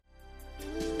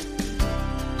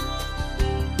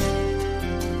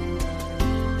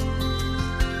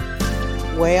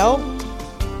Well,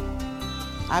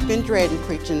 I've been dreading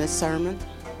preaching this sermon.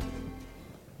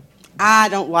 I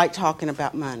don't like talking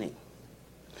about money.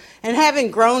 And having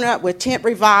grown up with tent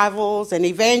revivals and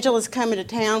evangelists coming to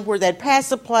town where they'd pass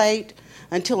the plate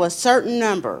until a certain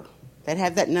number, they'd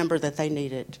have that number that they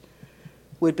needed,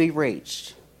 would be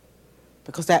reached.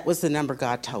 Because that was the number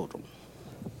God told them.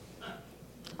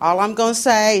 All I'm going to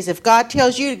say is if God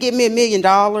tells you to give me $1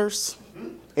 million,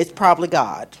 it's probably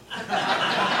God.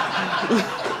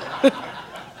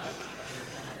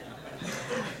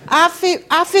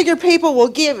 I figure people will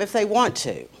give if they want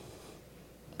to.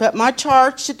 But my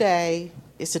charge today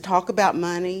is to talk about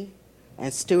money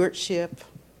and stewardship.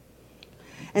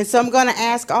 And so I'm going to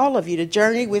ask all of you to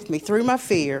journey with me through my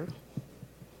fear,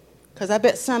 because I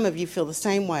bet some of you feel the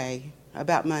same way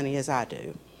about money as I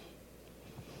do.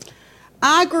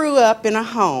 I grew up in a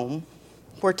home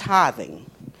where tithing,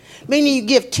 meaning you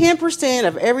give 10%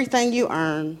 of everything you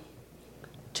earn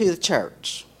to the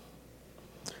church.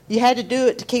 You had to do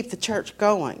it to keep the church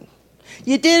going.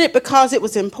 You did it because it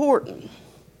was important.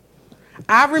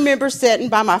 I remember sitting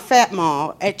by my fat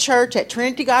ma at church at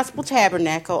Trinity Gospel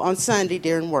Tabernacle on Sunday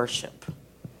during worship.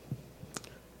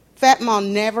 Fat ma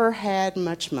never had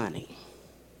much money,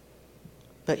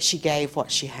 but she gave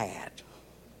what she had.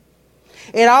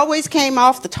 It always came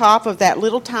off the top of that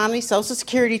little tiny Social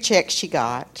Security check she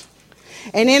got.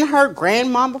 And in her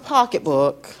grandmama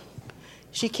pocketbook,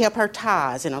 she kept her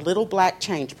tithes in a little black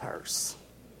change purse.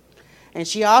 And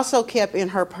she also kept in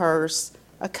her purse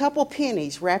a couple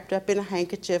pennies wrapped up in a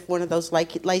handkerchief, one of those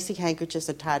lacy handkerchiefs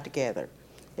and tied together.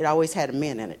 It always had a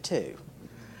mint in it, too.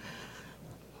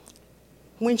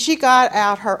 When she got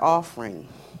out her offering,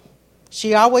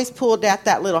 she always pulled out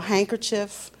that little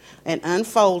handkerchief and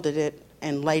unfolded it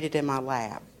and laid it in my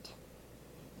lap.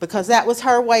 Because that was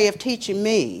her way of teaching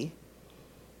me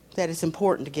that it's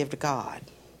important to give to God.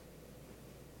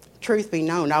 Truth be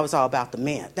known, I was all about the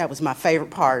mint. That was my favorite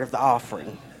part of the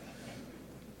offering.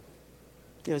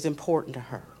 It was important to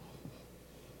her.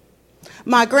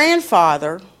 My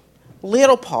grandfather,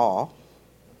 Little Paul,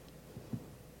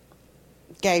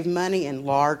 gave money in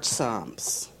large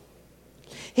sums.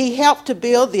 He helped to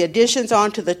build the additions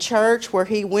onto the church where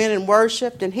he went and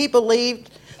worshiped, and he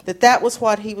believed that that was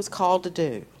what he was called to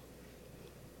do.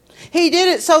 He did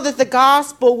it so that the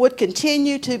gospel would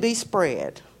continue to be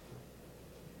spread.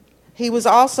 He was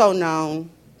also known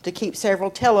to keep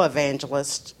several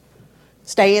televangelists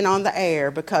staying on the air,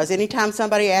 because anytime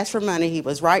somebody asked for money, he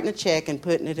was writing a check and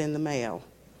putting it in the mail.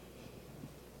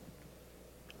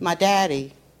 My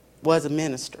daddy was a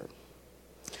minister.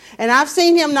 And I've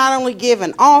seen him not only give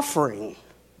an offering,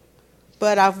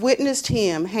 but I've witnessed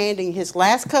him handing his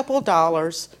last couple of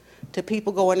dollars to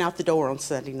people going out the door on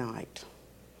Sunday night.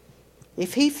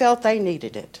 If he felt they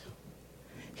needed it,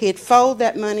 he'd fold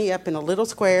that money up in a little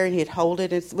square and he'd hold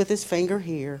it with his finger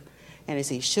here. And as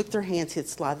he shook their hands, he'd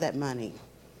slide that money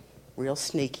real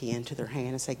sneaky into their hand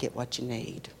and say, "Get what you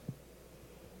need."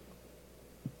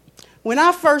 When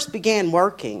I first began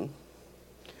working,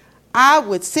 I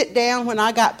would sit down when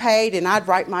I got paid and I'd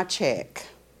write my check,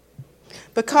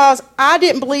 because I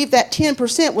didn't believe that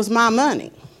 10% was my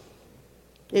money.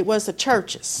 It was the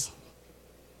church's.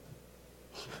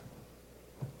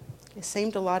 It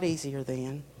seemed a lot easier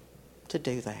then to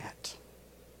do that.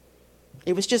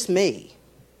 It was just me.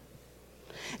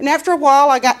 And after a while,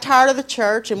 I got tired of the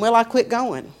church, and I quit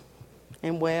going.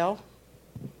 And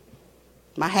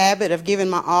my habit of giving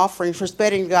my offerings for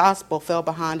spreading the gospel fell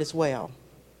behind as well.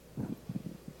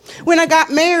 When I got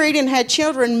married and had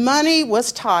children, money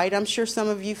was tight. I'm sure some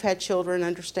of you have had children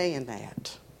understand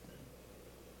that.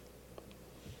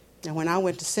 And when I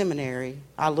went to seminary,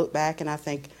 I look back and I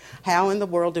think, how in the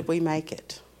world did we make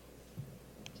it?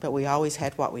 But we always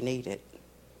had what we needed.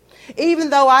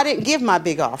 Even though I didn't give my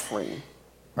big offering,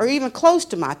 or even close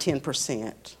to my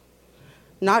 10%.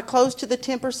 Not close to the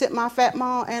 10% my fat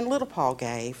ma and Little Paul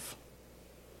gave.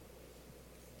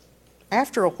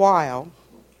 After a while,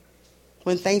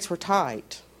 when things were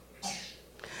tight,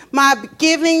 my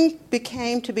giving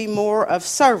became to be more of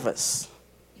service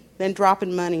than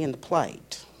dropping money in the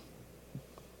plate.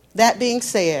 That being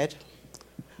said,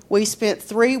 we spent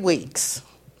 3 weeks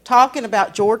talking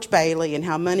about George Bailey and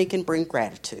how money can bring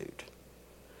gratitude,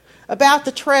 about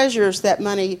the treasures that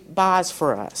money buys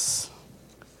for us,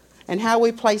 and how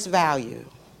we place value.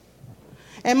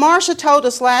 And Marcia told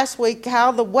us last week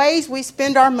how the ways we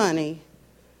spend our money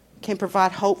can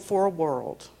provide hope for a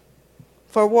world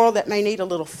that may need a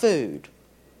little food,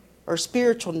 or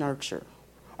spiritual nurture,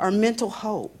 or mental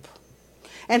hope,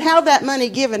 and how that money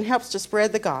given helps to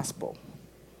spread the gospel.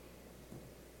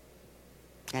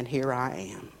 And here I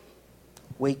am,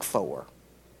 week 4.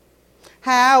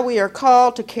 How we are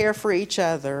called to care for each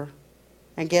other.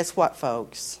 And guess what,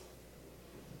 folks?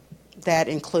 That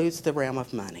includes the realm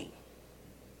of money.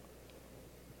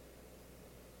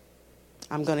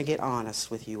 I'm going to get honest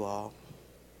with you all,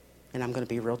 and I'm going to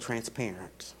be real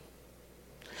transparent.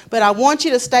 But I want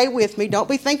you to stay with me. Don't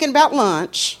be thinking about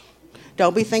lunch.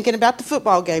 Don't be thinking about the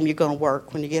football game you're going to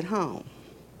work when you get home.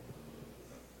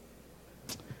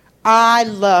 I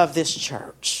love this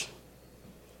church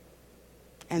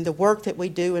and the work that we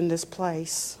do in this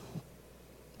place.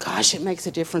 Gosh, it makes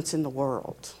a difference in the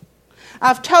world.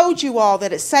 I've told you all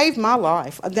that it saved my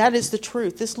life. That is the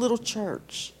truth. This little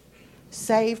church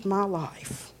saved my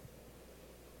life.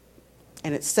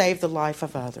 And it saved the life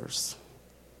of others.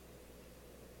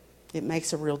 It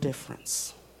makes a real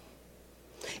difference.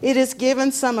 It has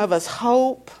given some of us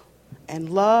hope and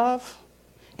love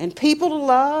and people to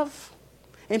love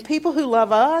and people who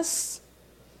love us.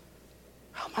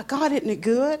 Oh my God, isn't it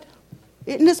good?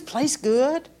 Isn't this place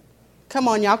good? Come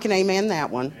on, y'all can amen that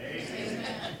one. Amen.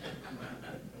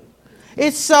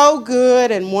 It's so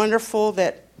good and wonderful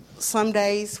that some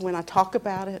days when I talk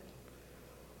about it,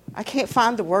 I can't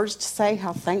find the words to say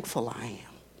how thankful I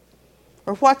am.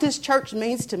 Or what this church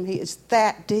means to me is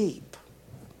that deep.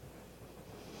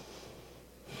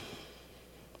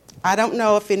 I don't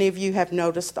know if any of you have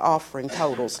noticed the offering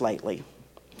totals lately.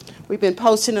 We've been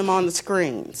posting them on the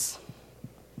screens.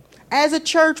 As a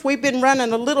church, we've been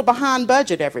running a little behind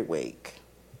budget every week.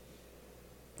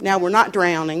 Now, we're not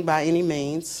drowning by any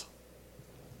means,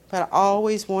 but I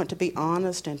always want to be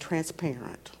honest and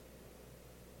transparent.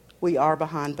 We are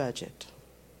behind budget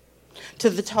to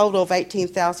the total of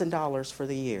 $18,000 for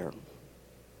the year.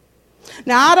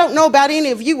 Now, I don't know about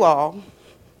any of you all,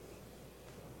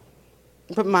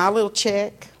 but my little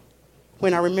check,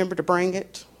 when I remember to bring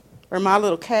it, or my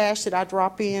little cash that I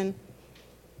drop in,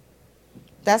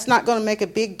 that's not going to make a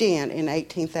big dent in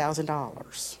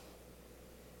 $18,000.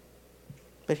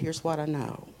 But here's what I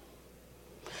know.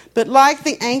 But like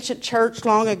the ancient church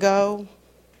long ago,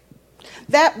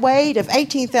 that weight of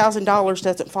 $18,000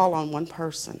 doesn't fall on one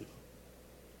person.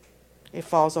 It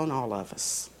falls on all of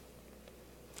us.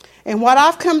 And what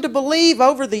I've come to believe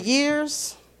over the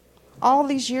years, all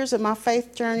these years of my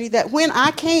faith journey, that when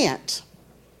I can't,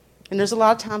 and there's a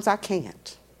lot of times I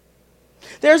can't,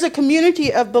 there's a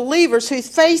community of believers whose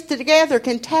faith together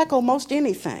can tackle most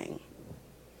anything.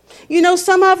 You know,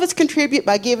 some of us contribute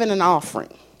by giving an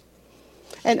offering,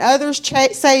 and others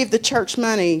save the church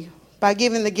money by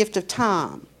giving the gift of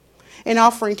time and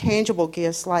offering tangible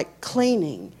gifts like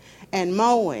cleaning and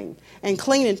mowing and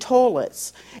cleaning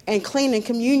toilets and cleaning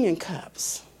communion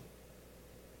cups.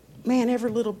 Man,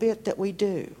 every little bit that we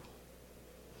do.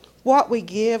 What we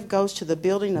give goes to the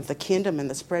building of the kingdom and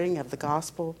the spreading of the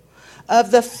gospel,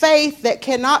 of the faith that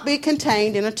cannot be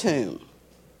contained in a tomb.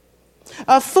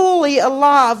 A fully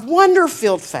alive,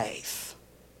 wonder-filled faith.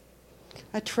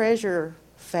 A treasure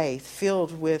faith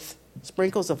filled with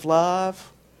sprinkles of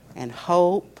love and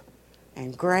hope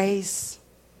and grace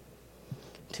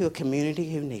to a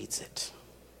community who needs it.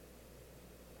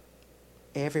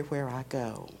 Everywhere I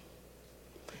go,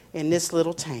 in this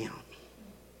little town,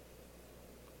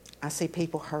 I see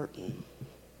people hurting.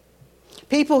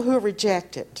 People who are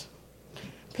rejected.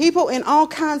 People in all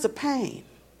kinds of pain.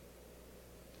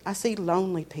 I see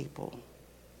lonely people.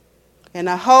 And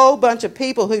a whole bunch of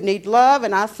people who need love,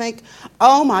 and I think,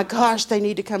 oh my gosh, they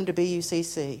need to come to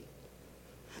BUCC.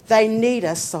 They need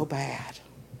us so bad.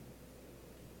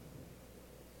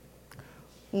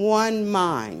 One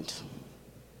mind,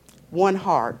 one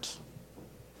heart,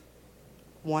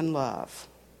 one love.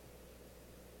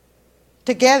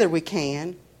 Together we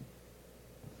can.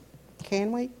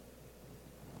 Can we?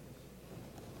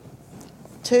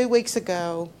 2 weeks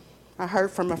ago, I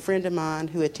heard from a friend of mine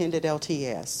who attended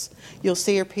LTS. You'll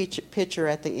see her picture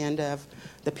at the end of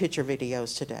the picture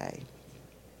videos today.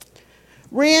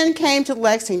 Ren came to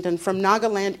Lexington from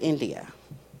Nagaland, India.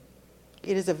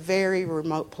 It is a very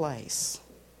remote place.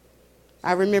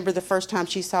 I remember the first time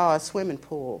she saw a swimming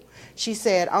pool. She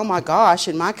said, oh my gosh,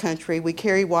 in my country we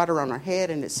carry water on our head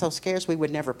and it's so scarce we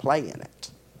would never play in it.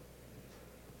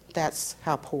 That's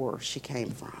how poor she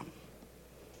came from.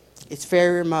 It's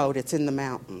very remote. It's in the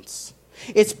mountains.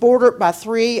 It's bordered by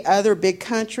 3 other big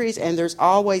countries, and there's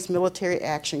always military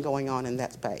action going on in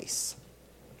that space.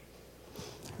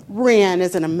 Ren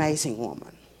is an amazing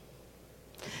woman.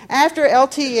 After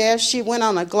LTS, she went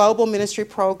on a global ministry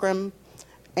program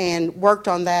and worked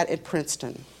on that at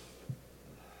Princeton.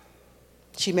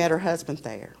 She met her husband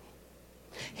there.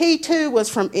 He, too, was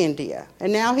from India,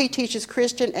 and now he teaches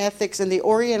Christian ethics in the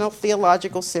Oriental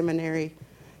Theological Seminary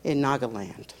in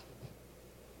Nagaland.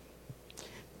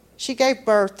 She gave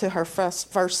birth to her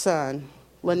first son,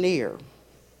 Lanier,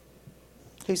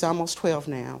 who's almost 12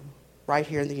 now, right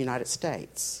here in the United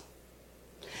States.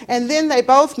 And then they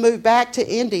both moved back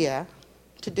to India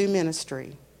to do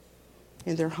ministry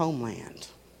in their homeland.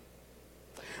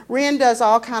 Ren does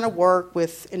all kind of work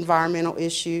with environmental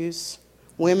issues,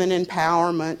 women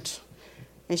empowerment,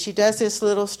 and she does this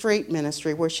little street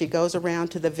ministry where she goes around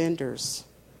to the vendors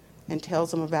and tells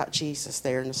them about Jesus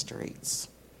there in the streets,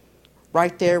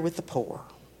 right there with the poor.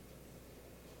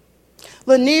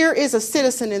 Lanier is a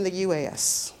citizen in the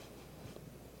U.S.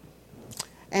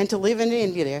 and to live in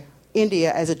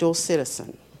India as a dual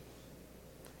citizen,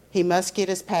 he must get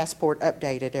his passport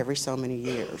updated every so many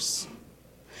years.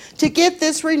 To get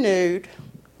this renewed,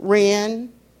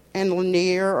 Ren and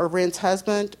Lanier, or Ren's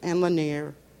husband and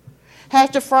Lanier,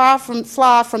 have to fly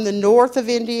from the north of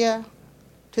India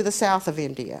to the south of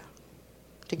India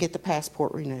to get the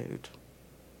passport renewed.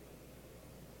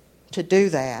 To do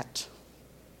that,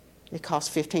 it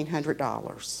costs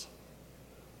 $1,500.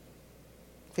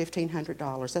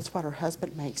 $1,500. That's what her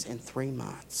husband makes in 3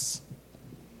 months.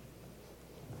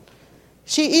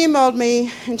 She emailed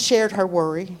me and shared her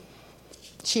worry.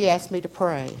 She asked me to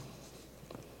pray.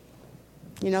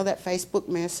 You know that Facebook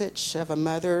message of a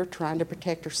mother trying to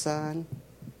protect her son?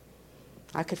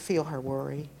 I could feel her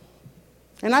worry.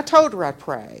 And I told her I'd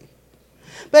pray.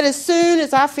 But as soon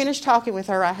as I finished talking with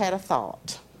her, I had a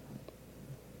thought.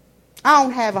 I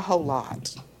don't have a whole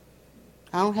lot.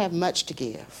 I don't have much to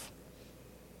give.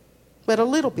 But a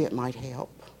little bit might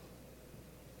help.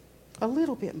 A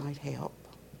little bit might help.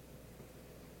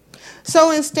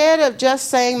 So instead of just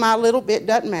saying my little bit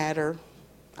doesn't matter,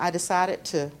 I decided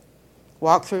to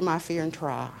walk through my fear and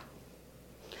try.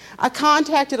 I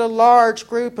contacted a large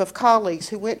group of colleagues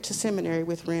who went to seminary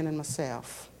with Ren and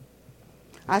myself.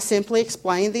 I simply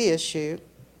explained the issue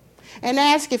and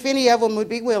asked if any of them would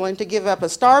be willing to give up a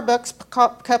Starbucks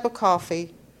cup of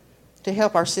coffee to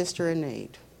help our sister in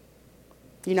need.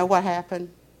 You know what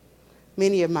happened?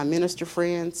 Many of my minister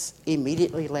friends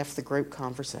immediately left the group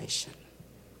conversation.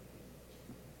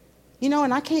 You know,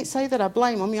 and I can't say that I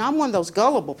blame them. I'm one of those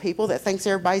gullible people that thinks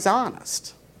everybody's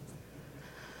honest.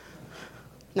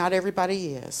 Not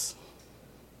everybody is.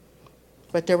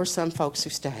 But there were some folks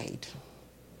who stayed.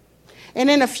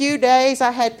 And in a few days, I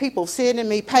had people sending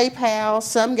me PayPal.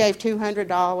 Some gave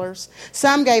 $200.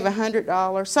 Some gave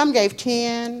 $100. Some gave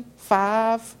 $10,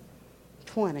 $5,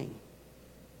 $20.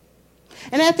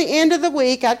 And at the end of the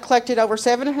week, I'd collected over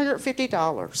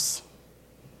 $750.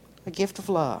 A gift of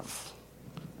love.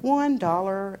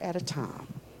 $1 at a time.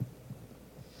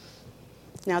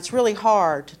 Now, it's really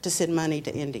hard to send money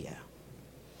to India,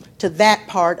 to that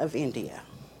part of India.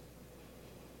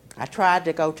 I tried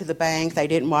to go to the bank. They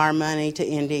didn't wire money to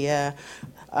India.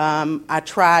 I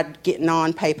tried getting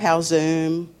on PayPal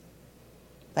Zoom.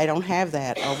 They don't have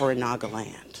that over in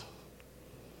Nagaland.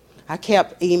 I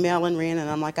kept emailing Ren, and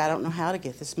I'm like, I don't know how to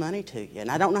get this money to you,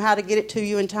 and I don't know how to get it to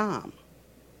you in time.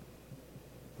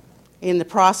 In the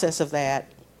process of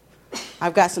that,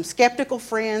 I've got some skeptical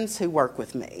friends who work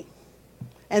with me,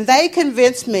 and they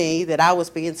convinced me that I was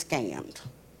being scammed.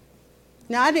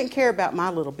 Now, I didn't care about my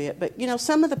little bit, but, you know,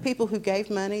 some of the people who gave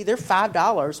money, their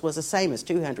 $5 was the same as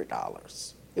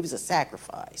 $200. It was a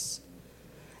sacrifice,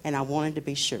 and I wanted to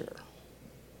be sure.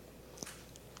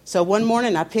 So one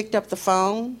morning, I picked up the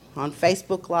phone on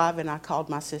Facebook Live, and I called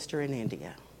my sister in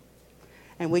India.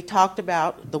 And we talked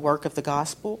about the work of the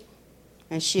gospel,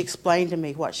 and she explained to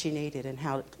me what she needed and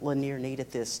how Lanier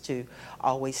needed this to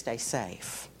always stay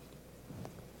safe.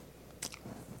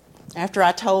 After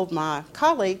I told my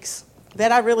colleagues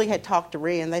that I really had talked to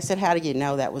Ren, they said, how do you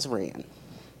know that was Ren?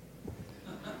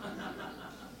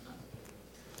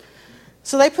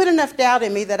 So they put enough doubt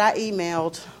in me that I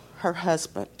emailed her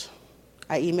husband.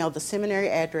 I emailed the seminary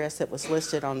address that was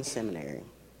listed on the seminary.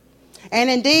 And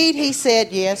indeed, he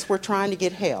said, yes, we're trying to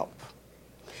get help.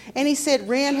 And he said,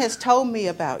 Ren has told me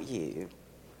about you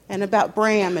and about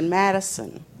Bram and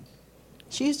Madison.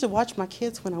 She used to watch my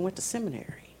kids when I went to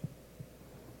seminary.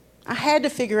 I had to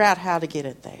figure out how to get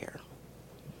it there.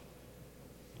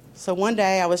 So one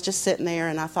day I was just sitting there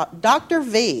and I thought, Dr.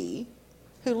 V,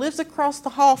 who lives across the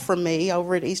hall from me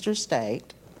over at Eastern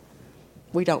State,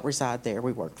 we don't reside there,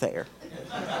 we work there.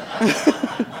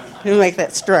 To make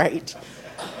that straight,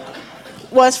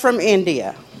 was from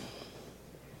India.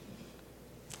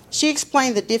 She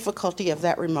explained the difficulty of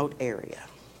that remote area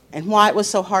and why it was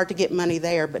so hard to get money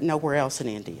there but nowhere else in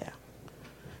India.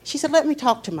 She said, let me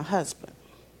talk to my husband.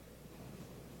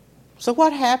 So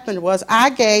what happened was I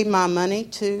gave my money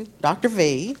to Dr.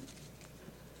 V.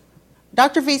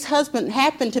 Dr. V's husband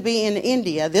happened to be in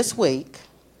India this week.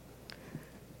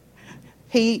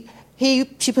 She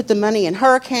put the money in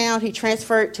her account. He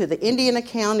transferred it to the Indian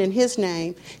account in his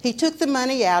name. He took the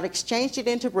money out, exchanged it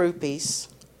into rupees.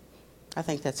 I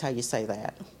think that's how you say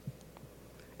that.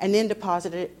 And then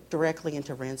deposited it directly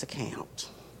into Ren's account.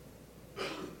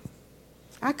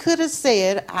 I could have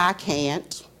said, I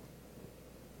can't.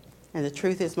 And the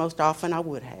truth is, most often I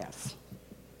would have.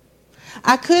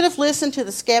 I could have listened to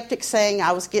the skeptics saying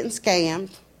I was getting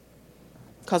scammed,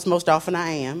 because most often I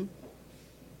am.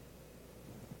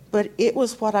 But it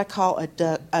was what I call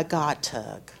a God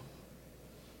tug.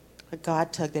 A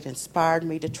God tug that inspired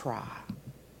me to try.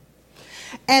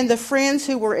 And the friends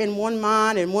who were in one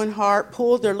mind and one heart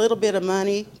pulled their little bit of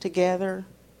money together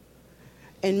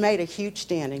and made a huge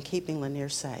dent in keeping Lanier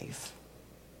safe.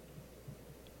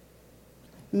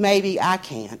 Maybe I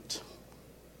can't.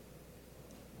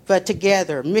 But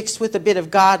together, mixed with a bit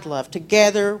of God love,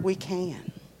 together we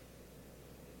can.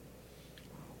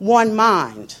 One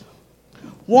mind,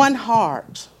 one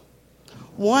heart,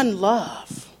 one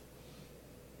love.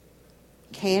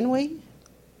 Can we?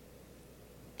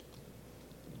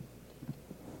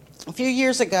 A few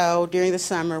years ago, during the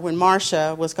summer, when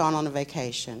Marcia was gone on a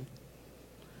vacation,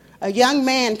 a young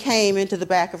man came into the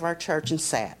back of our church and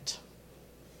sat.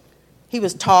 He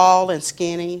was tall and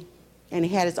skinny, and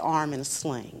he had his arm in a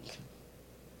sling.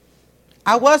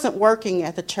 I wasn't working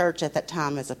at the church at that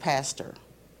time as a pastor,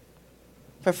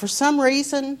 but for some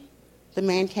reason, the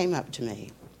man came up to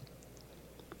me.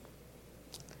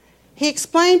 He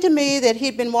explained to me that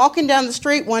he'd been walking down the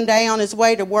street one day on his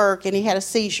way to work, and he had a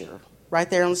seizure right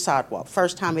there on the sidewalk.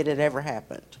 First time it had ever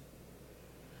happened.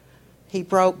 He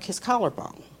broke his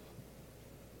collarbone.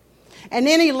 And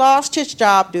then he lost his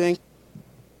job doing.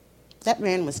 That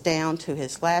man was down to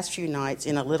his last few nights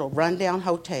in a little rundown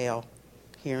hotel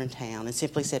here in town and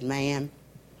simply said, "Ma'am,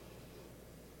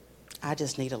 I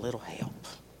just need a little help."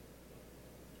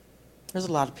 There's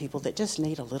a lot of people that just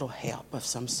need a little help of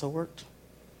some sort.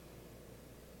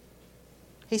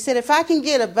 He said, "If I can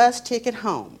get a bus ticket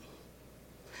home,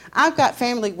 I've got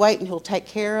family waiting who'll take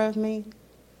care of me,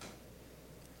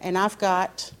 and I've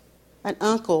got an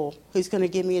uncle who's going to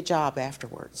give me a job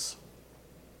afterwards."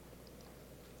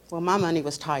 Well, my money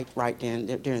was tight right then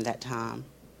during that time.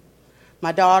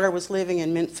 My daughter was living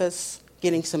in Memphis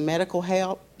getting some medical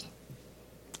help,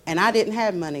 and I didn't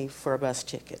have money for a bus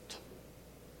ticket.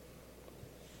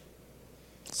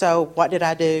 So what did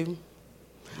I do?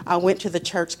 I went to the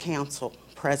church council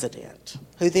president,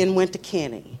 who then went to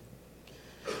Kenny.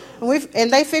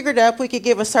 And they figured up we could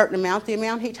give a certain amount. The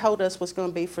amount he told us was going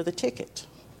to be for the ticket.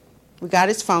 We got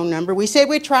his phone number. We said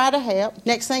we'd try to help.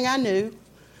 Next thing I knew,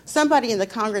 somebody in the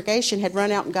congregation had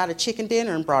run out and got a chicken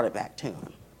dinner and brought it back to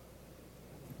him.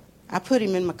 I put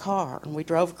him in my car, and we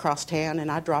drove across town,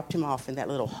 and I dropped him off in that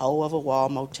little hole-of-a-wall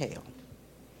motel.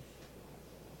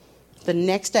 The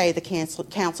next day, the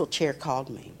council chair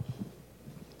called me.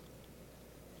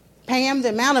 "Pam, the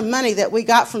amount of money that we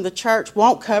got from the church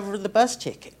won't cover the bus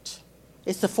ticket.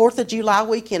 It's the 4th of July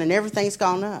weekend, and everything's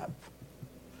gone up."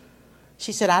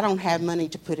 She said, "I don't have money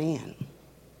to put in."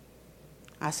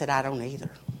 I said, "I don't either."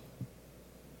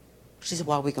 She said,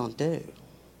 "What are we going to do?"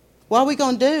 "What are we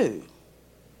going to do?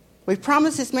 We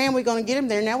promised this man we're going to get him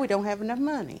there. Now we don't have enough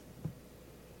money."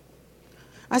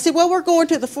 I said, "Well, we're going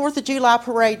to the 4th of July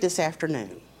parade this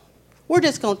afternoon. We're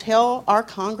just going to tell our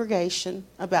congregation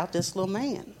about this little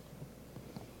man."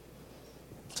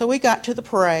 So we got to the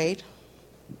parade.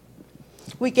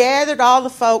 We gathered all the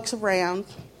folks around,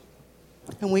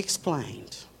 and we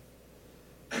explained.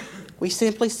 We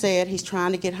simply said, "He's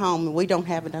trying to get home, and we don't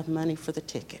have enough money for the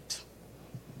ticket."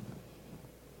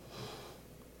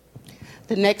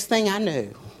 The next thing I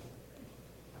knew,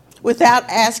 without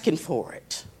asking for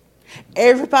it,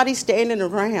 everybody standing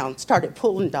around started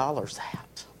pulling dollars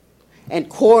out, and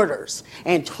quarters,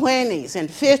 and 20s, and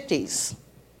 50s.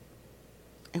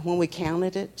 And when we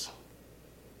counted it,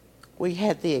 we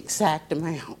had the exact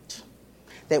amount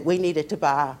that we needed to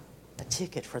buy a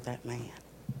ticket for that man.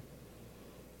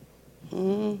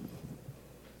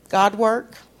 God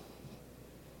work?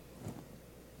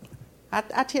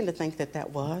 I tend to think that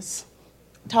was.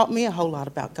 Taught me a whole lot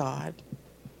about God.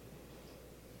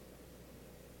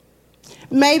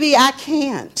 Maybe I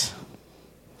can't.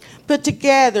 But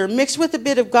together, mixed with a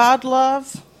bit of God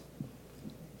love,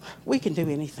 we can do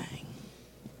anything.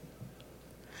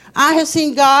 I have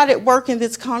seen God at work in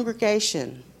this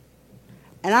congregation,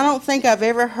 and I don't think I've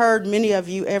ever heard many of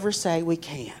you ever say we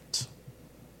can't.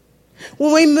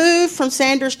 When we moved from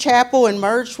Sanders Chapel and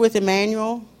merged with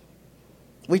Emmanuel,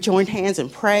 we joined hands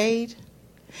and prayed.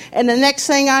 And the next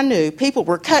thing I knew, people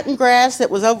were cutting grass that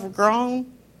was overgrown,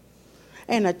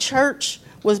 and a church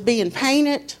was being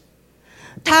painted.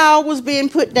 Tile was being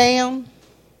put down.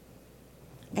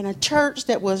 And a church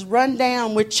that was run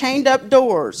down with chained up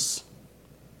doors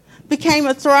became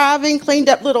a thriving, cleaned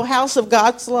up little house of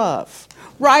God's love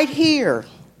right here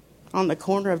on the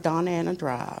corner of Donna Anna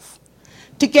Drive.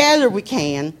 Together we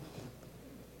can.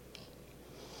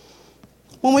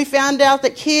 When we found out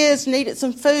that kids needed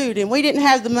some food and we didn't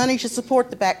have the money to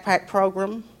support the backpack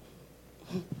program,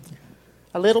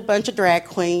 a little bunch of drag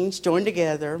queens joined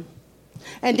together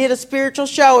and did a spiritual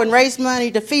show and raised money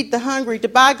to feed the hungry, to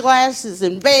buy glasses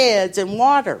and beds and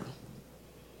water.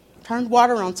 Turned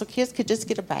water on so kids could just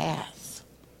get a bath.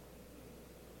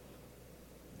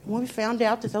 When we found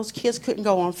out that those kids couldn't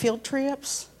go on field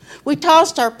trips, we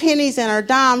tossed our pennies and our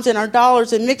dimes and our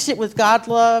dollars and mixed it with God's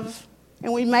love,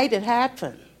 and we made it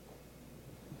happen.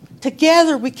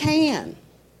 Together we can.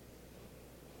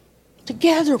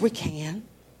 Together we can.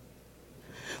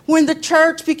 When the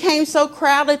church became so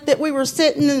crowded that we were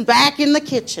sitting back in the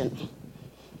kitchen,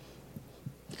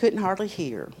 couldn't hardly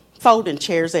hear, folding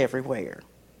chairs everywhere.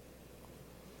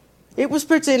 It was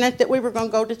presented that we were going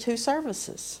to go to 2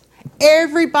 services.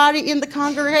 Everybody in the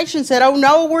congregation said, "Oh,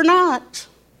 no, we're not.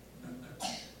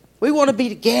 We want to be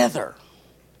together."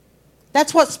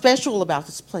 That's what's special about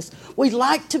this place. We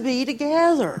like to be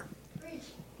together.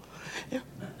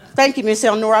 Thank you, Miss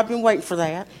Eleanor. I've been waiting for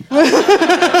that.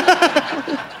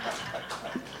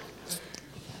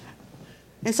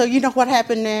 And so you know what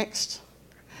happened next?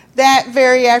 That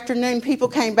very afternoon, people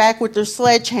came back with their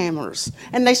sledgehammers,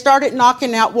 and they started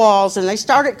knocking out walls, and they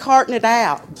started carting it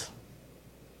out.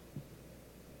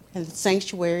 And the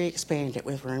sanctuary expanded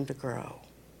with room to grow.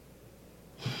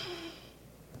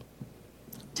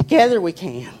 Together we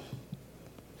can.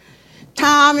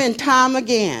 Time and time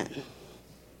again,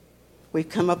 we've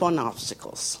come up on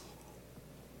obstacles.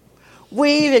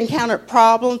 We've encountered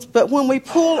problems, but when we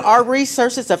pool our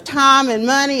resources of time and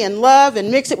money and love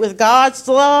and mix it with God's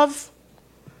love,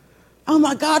 oh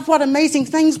my God, what amazing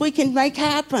things we can make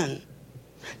happen.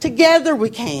 Together we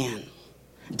can.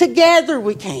 Together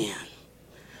we can.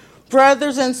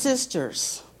 Brothers and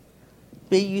sisters,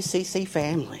 BUCC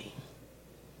family,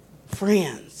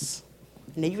 friends,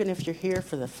 and even if you're here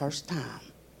for the first time,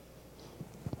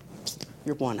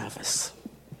 you're one of us.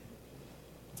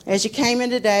 As you came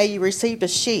in today, you received a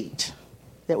sheet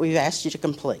that we've asked you to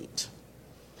complete.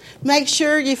 Make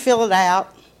sure you fill it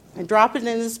out and drop it in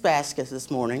this basket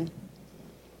this morning.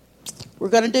 We're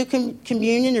going to do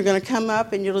communion. You're going to come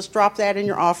up and you'll just drop that in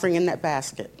your offering in that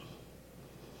basket.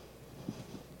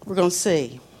 We're going to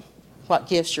see what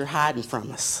gifts you're hiding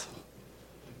from us.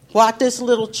 What this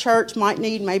little church might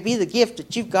need may be the gift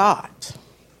that you've got.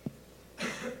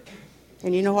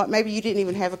 And you know what? Maybe you didn't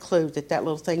even have a clue that that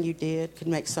little thing you did could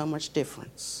make so much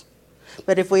difference.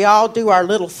 But if we all do our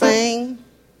little thing,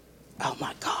 oh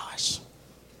my gosh.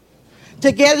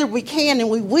 Together we can and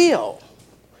we will.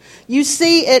 You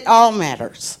see, it all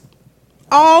matters.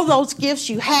 All those gifts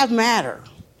you have matter.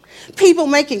 People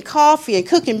making coffee and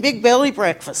cooking big belly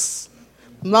breakfasts,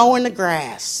 mowing the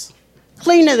grass,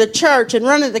 cleaning the church and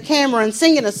running the camera and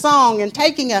singing a song and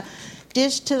taking a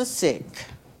dish to the sick.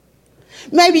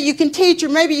 Maybe you can teach, or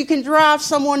maybe you can drive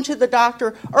someone to the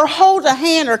doctor, or hold a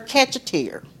hand or catch a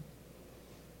tear.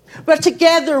 But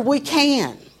together we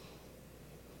can.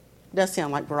 Does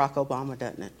sound like Barack Obama,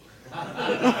 doesn't it?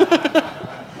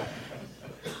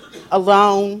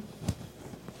 Alone,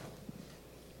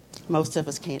 most of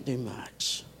us can't do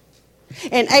much.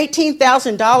 And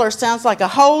 $18,000 sounds like a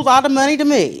whole lot of money to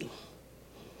me.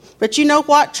 But you know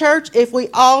what, church? If we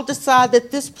all decide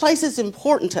that this place is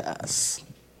important to us,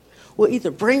 we'll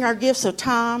either bring our gifts of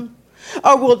time,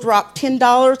 or we'll drop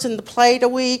 $10 in the plate a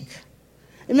week.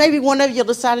 And maybe one of you will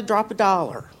decide to drop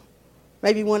 $1.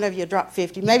 Maybe one of you will drop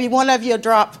 50. Maybe one of you will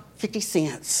drop 50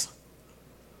 cents.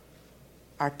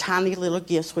 Our tiny little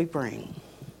gifts we bring,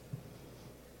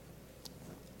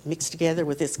 mixed together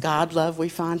with this God love we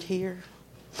find here,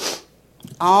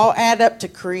 all add up to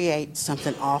create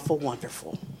something awful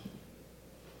wonderful.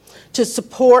 To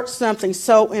support something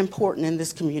so important in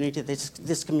this community that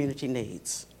this community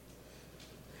needs.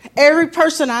 Every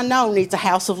person I know needs a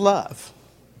house of love.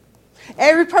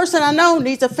 Every person I know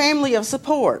needs a family of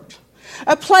support.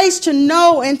 A place to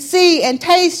know and see and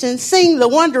taste and sing the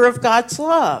wonder of God's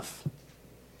love.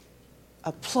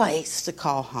 A place to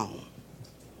call home.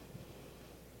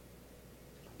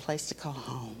 A place to call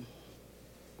home.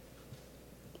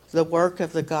 The work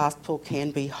of the gospel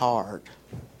can be hard,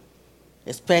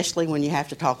 especially when you have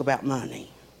to talk about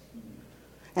money.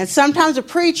 And sometimes a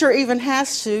preacher even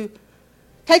has to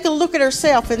take a look at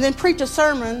herself and then preach a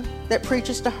sermon that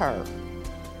preaches to her.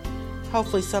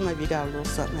 Hopefully some of you got a little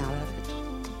something out of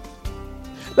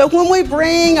it. But when we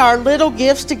bring our little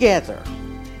gifts together,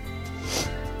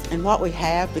 and what we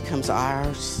have becomes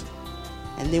ours,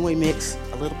 and then we mix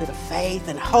a little bit of faith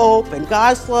and hope and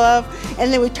God's love,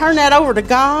 and then we turn that over to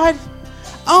God.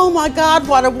 Oh my God,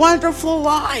 what a wonderful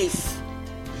life.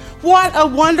 What a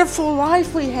wonderful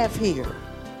life we have here.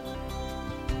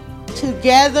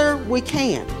 Together we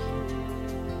can.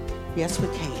 Yes, we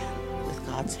can, with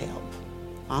God's help.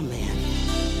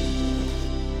 Amen.